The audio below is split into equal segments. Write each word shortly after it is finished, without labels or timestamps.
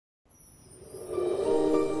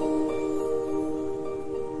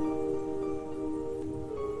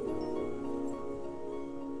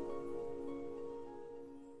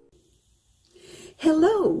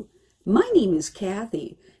name is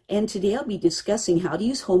Kathy, and today I'll be discussing how to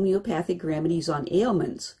use homeopathic remedies on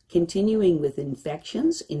ailments, continuing with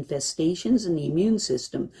infections, infestations, and the immune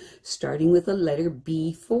system, starting with the letter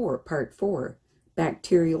B4, part 4,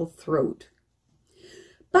 bacterial throat.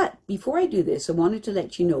 But before I do this, I wanted to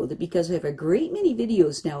let you know that because I have a great many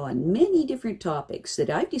videos now on many different topics, that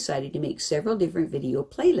I've decided to make several different video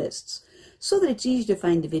playlists so that it's easy to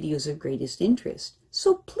find the videos of greatest interest.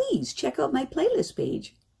 So please check out my playlist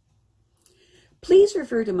page. Please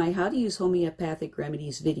refer to my How to Use Homeopathic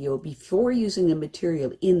Remedies video before using the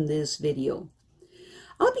material in this video.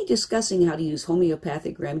 I'll be discussing how to use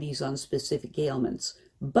homeopathic remedies on specific ailments,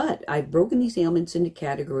 but I've broken these ailments into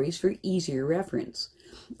categories for easier reference.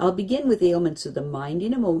 I'll begin with ailments of the mind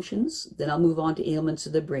and emotions, then I'll move on to ailments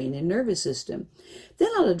of the brain and nervous system. Then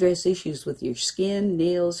I'll address issues with your skin,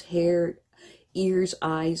 nails, hair, ears,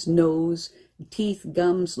 eyes, nose, teeth,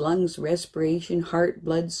 gums, lungs, respiration, heart,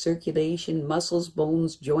 blood, circulation, muscles,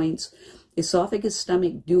 bones, joints, esophagus,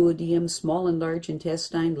 stomach, duodenum, small and large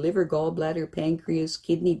intestine, liver, gallbladder, pancreas,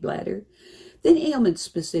 kidney, bladder. Then ailments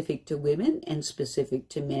specific to women and specific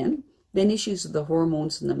to men. Then issues of the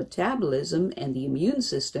hormones and the metabolism and the immune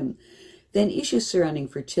system. Then issues surrounding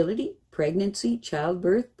fertility, pregnancy,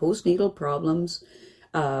 childbirth, postnatal problems,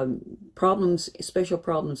 special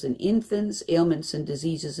problems in infants, ailments and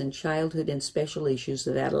diseases in childhood, and special issues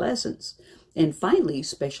of adolescence. And finally,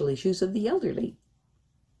 special issues of the elderly.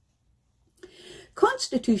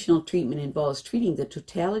 Constitutional treatment involves treating the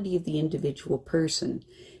totality of the individual person.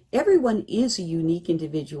 Everyone is a unique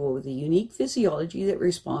individual with a unique physiology that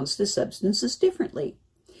responds to substances differently.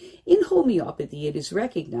 In homeopathy, it is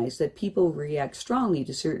recognized that people react strongly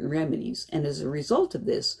to certain remedies, and as a result of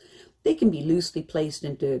this, they can be loosely placed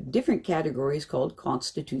into different categories called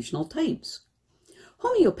constitutional types.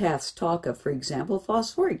 Homeopaths talk of, for example,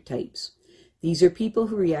 phosphoric types. These are people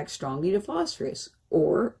who react strongly to phosphorus,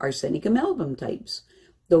 or arsenicum album types,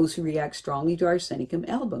 those who react strongly to arsenicum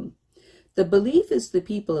album. The belief is the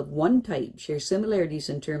people of one type share similarities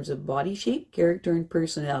in terms of body shape, character, and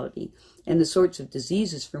personality, and the sorts of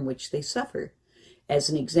diseases from which they suffer. As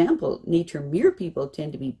an example, nature mere people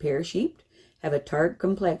tend to be pear-shaped, have a tart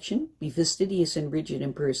complexion, be fastidious and rigid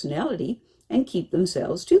in personality, and keep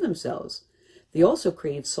themselves to themselves. They also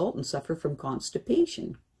crave salt and suffer from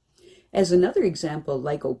constipation. As another example,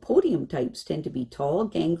 lycopodium types tend to be tall,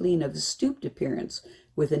 ganglion, of a stooped appearance,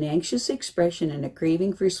 with an anxious expression and a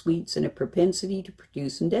craving for sweets and a propensity to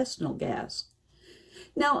produce intestinal gas.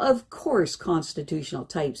 Now, of course, constitutional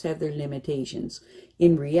types have their limitations.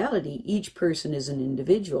 In reality, each person is an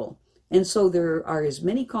individual, and so there are as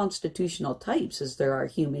many constitutional types as there are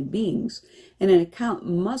human beings, and an account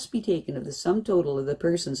must be taken of the sum total of the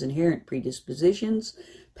person's inherent predispositions,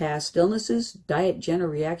 past illnesses, diet, general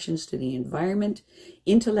reactions to the environment,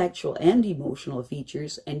 intellectual and emotional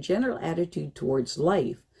features, and general attitude towards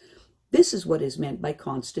life. This is what is meant by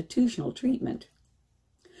constitutional treatment.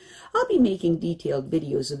 I'll be making detailed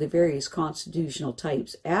videos of the various constitutional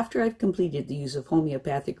types after I've completed the use of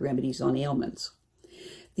homeopathic remedies on ailments.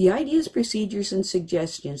 The ideas, procedures, and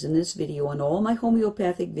suggestions in this video and all my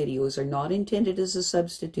homeopathic videos are not intended as a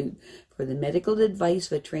substitute for the medical advice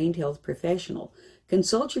of a trained health professional.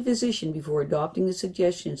 Consult your physician before adopting the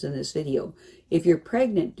suggestions in this video. If you're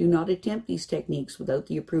pregnant, do not attempt these techniques without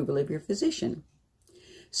the approval of your physician.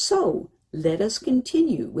 So, let us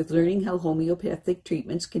continue with learning how homeopathic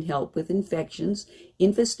treatments can help with infections,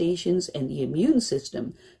 infestations, and the immune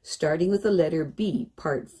system, starting with the letter B,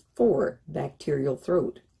 part 4, bacterial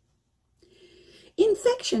throat.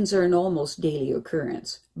 Infections are an almost daily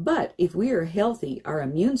occurrence, but if we are healthy, our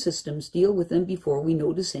immune systems deal with them before we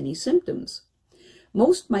notice any symptoms.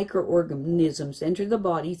 Most microorganisms enter the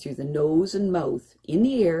body through the nose and mouth, in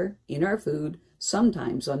the air, in our food,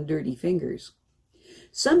 sometimes on dirty fingers.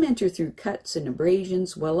 Some enter through cuts and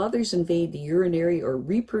abrasions, while others invade the urinary or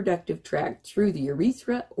reproductive tract through the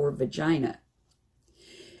urethra or vagina.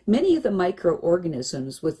 Many of the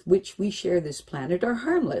microorganisms with which we share this planet are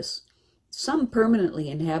harmless. Some permanently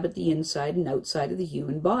inhabit the inside and outside of the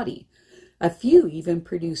human body. A few even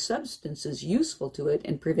produce substances useful to it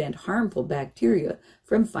and prevent harmful bacteria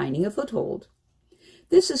from finding a foothold.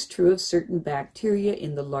 This is true of certain bacteria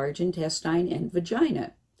in the large intestine and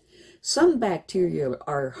vagina. Some bacteria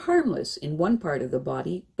are harmless in one part of the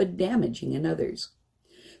body, but damaging in others.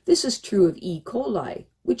 This is true of E. coli,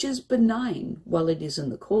 which is benign while it is in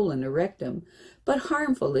the colon or rectum, but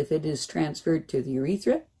harmful if it is transferred to the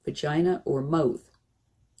urethra, vagina, or mouth.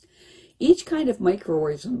 Each kind of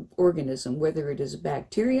microorganism, whether it is a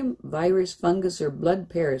bacterium, virus, fungus, or blood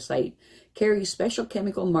parasite, carries special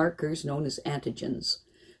chemical markers known as antigens.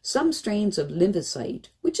 Some strains of lymphocyte,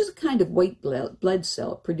 which is a kind of white blood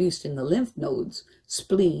cell produced in the lymph nodes,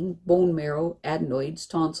 spleen, bone marrow, adenoids,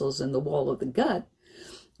 tonsils, and the wall of the gut,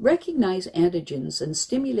 recognize antigens and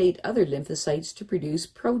stimulate other lymphocytes to produce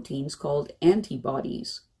proteins called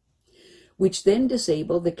antibodies, which then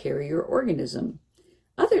disable the carrier organism.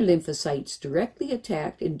 Other lymphocytes directly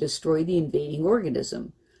attack and destroy the invading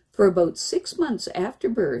organism. For about 6 months after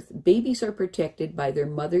birth, babies are protected by their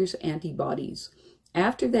mother's antibodies.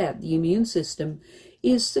 After that, the immune system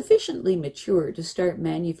is sufficiently mature to start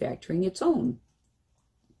manufacturing its own.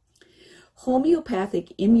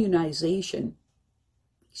 Homeopathic immunization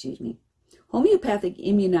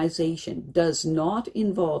does not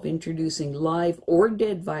involve introducing live or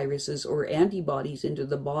dead viruses or antibodies into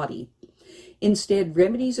the body. Instead,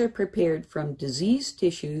 remedies are prepared from diseased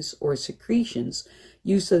tissues or secretions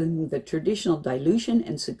using the traditional dilution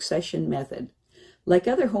and succession method. Like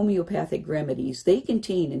other homeopathic remedies, they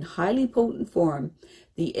contain in highly potent form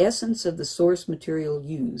the essence of the source material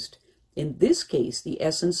used, in this case the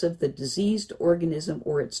essence of the diseased organism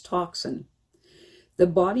or its toxin. The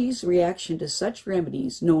body's reaction to such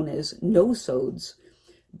remedies, known as nosodes,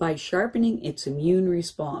 by sharpening its immune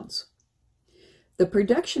response. The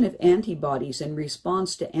production of antibodies in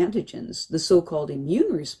response to antigens, the so-called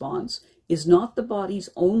immune response, is not the body's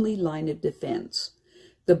only line of defense.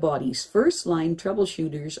 The body's first line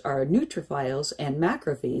troubleshooters are neutrophils and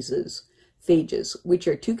macrophages, which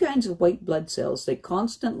are 2 kinds of white blood cells that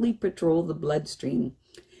constantly patrol the bloodstream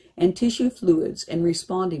and tissue fluids and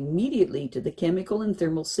respond immediately to the chemical and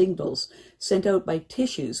thermal signals sent out by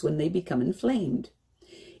tissues when they become inflamed.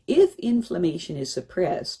 If inflammation is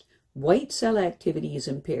suppressed, white cell activity is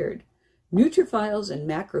impaired. Neutrophils and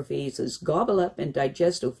macrophages gobble up and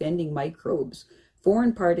digest offending microbes,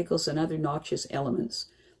 foreign particles, and other noxious elements.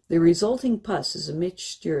 The resulting pus is a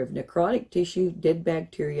mixture of necrotic tissue, dead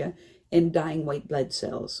bacteria, and dying white blood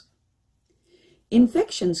cells.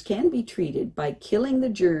 Infections can be treated by killing the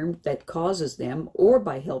germ that causes them or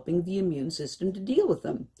by helping the immune system to deal with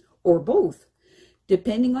them, or both,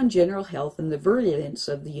 depending on general health and the virulence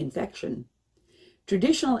of the infection.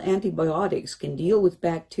 Traditional antibiotics can deal with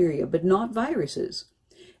bacteria, but not viruses.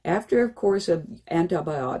 After a course of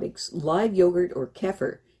antibiotics, live yogurt or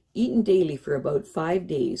kefir, eaten daily for about 5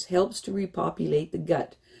 days, helps to repopulate the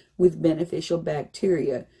gut with beneficial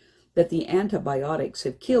bacteria that the antibiotics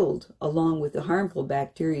have killed, along with the harmful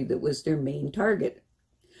bacteria that was their main target.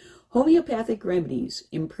 Homeopathic remedies,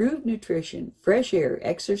 improved nutrition, fresh air,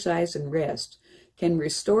 exercise, and rest can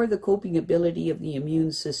restore the coping ability of the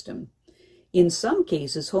immune system. In some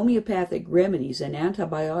cases, homeopathic remedies and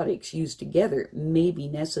antibiotics used together may be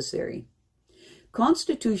necessary.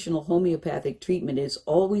 Constitutional homeopathic treatment is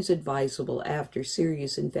always advisable after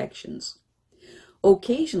serious infections.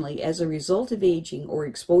 Occasionally, as a result of aging or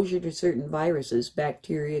exposure to certain viruses,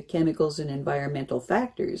 bacteria, chemicals, and environmental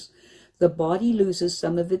factors, the body loses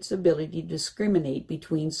some of its ability to discriminate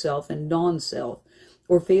between self and non-self,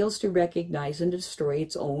 or fails to recognize and destroy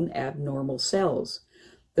its own abnormal cells.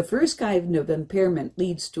 The first kind of impairment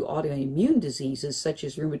leads to autoimmune diseases such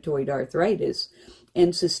as rheumatoid arthritis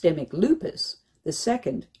and systemic lupus. The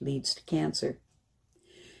second leads to cancer.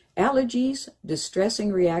 Allergies,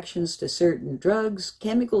 distressing reactions to certain drugs,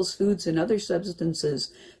 chemicals, foods, and other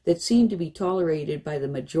substances that seem to be tolerated by the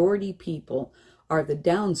majority people are the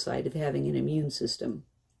downside of having an immune system.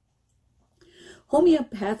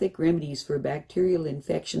 Homeopathic remedies for bacterial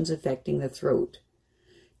infections affecting the throat.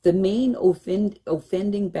 The main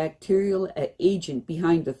offending bacterial agent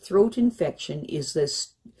behind the throat infection is the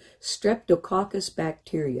Streptococcus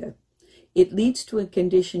bacteria. It leads to a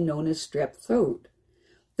condition known as strep throat.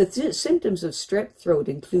 The symptoms of strep throat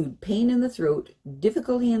include pain in the throat,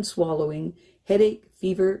 difficulty in swallowing, headache,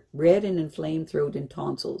 fever, red and inflamed throat, and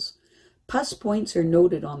tonsils. Pus points are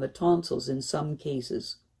noted on the tonsils in some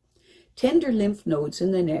cases. Tender lymph nodes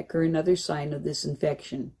in the neck are another sign of this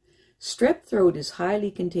infection. Strep throat is highly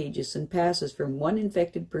contagious and passes from one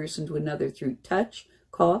infected person to another through touch,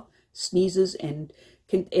 cough, sneezes, and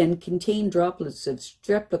contain droplets of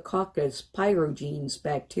Streptococcus pyogenes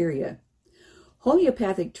bacteria.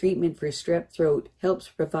 Homeopathic treatment for strep throat helps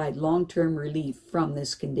provide long-term relief from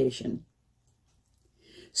this condition.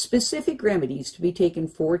 Specific remedies to be taken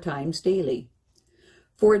 4 times daily.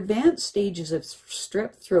 For advanced stages of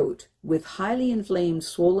strep throat with highly inflamed,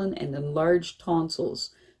 swollen, and enlarged tonsils,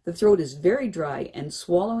 the throat is very dry and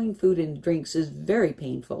swallowing food and drinks is very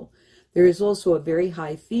painful. There is also a very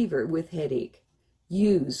high fever with headache.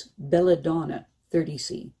 Use Belladonna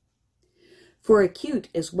 30C. For acute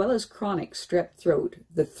as well as chronic strep throat,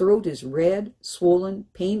 the throat is red, swollen,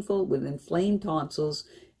 painful with inflamed tonsils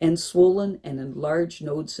and swollen and enlarged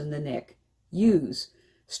nodes in the neck. Use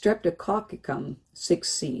Streptococcinum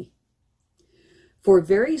 6C. For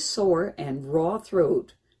very sore and raw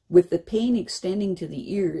throat, with the pain extending to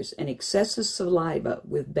the ears and excessive saliva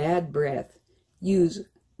with bad breath, use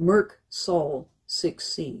Merc Sol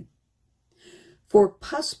 6C. For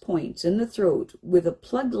pus points in the throat with a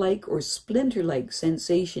plug-like or splinter-like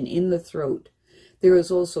sensation in the throat, there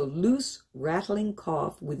is also loose, rattling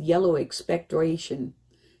cough with yellow expectoration.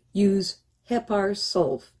 Use Hepar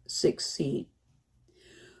Sulph 6C.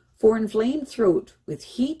 For inflamed throat with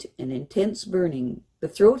heat and intense burning, the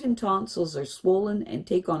throat and tonsils are swollen and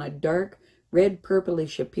take on a dark,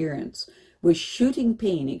 red-purplish appearance, with shooting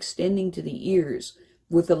pain extending to the ears,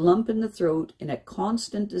 with a lump in the throat and a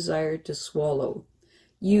constant desire to swallow.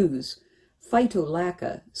 Use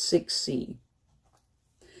Phytolacca 6C.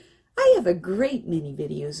 I have a great many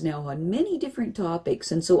videos now on many different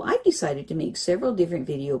topics, and so I've decided to make several different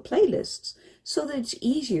video playlists so that it's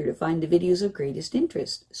easier to find the videos of greatest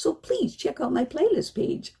interest. So please check out my playlist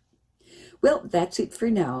page. Well, that's it for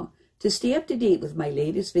now. To stay up to date with my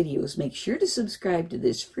latest videos, make sure to subscribe to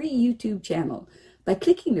this free YouTube channel by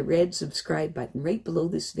clicking the red subscribe button right below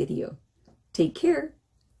this video. Take care.